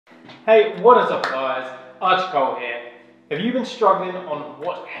Hey, what is up guys? Archie here. Have you been struggling on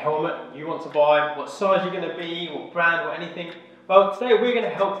what helmet you want to buy, what size you're going to be, what brand or anything? Well, today we're going to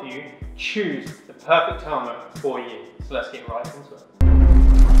help you choose the perfect helmet for you. So let's get right into it.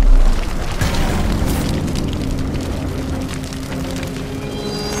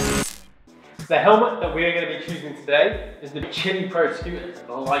 The helmet that we're going to be choosing today is the Chilli Pro Scooter,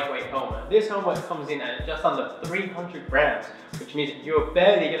 the lightweight helmet. This helmet comes in at just under 300 grams, which means that you're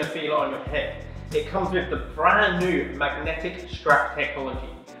barely going to feel it on your head. It comes with the brand new magnetic strap technology,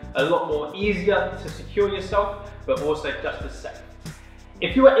 a lot more easier to secure yourself, but also just as safe.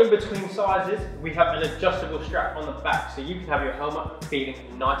 If you are in between sizes, we have an adjustable strap on the back, so you can have your helmet feeling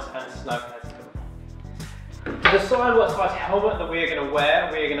nice and snug as well. To decide what size helmet that we are going to wear,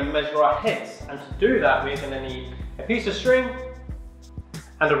 we are going to measure our heads, and to do that we are going to need a piece of string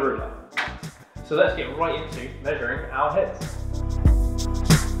and a ruler. So let's get right into measuring our heads.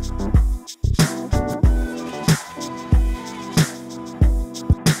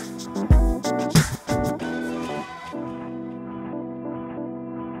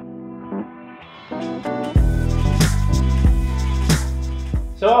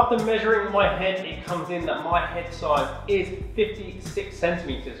 So after measuring my head, it comes in that my head size is 56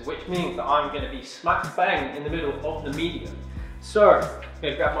 centimeters, which means that I'm going to be smack bang in the middle of the medium. So I'm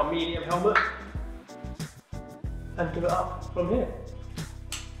going to grab my medium helmet and do it up from here.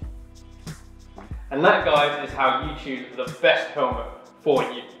 And that, guys, is how you choose the best helmet for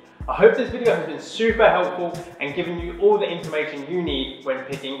you. I hope this video has been super helpful and given you all the information you need when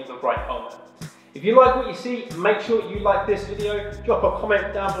picking the right helmet. If you like what you see, make sure you like this video, drop a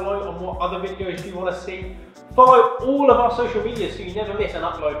comment down below on what other videos you want to see. Follow all of our social media so you never miss an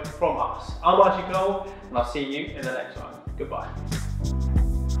upload from us. I'm Archie, and I'll see you in the next one. Goodbye.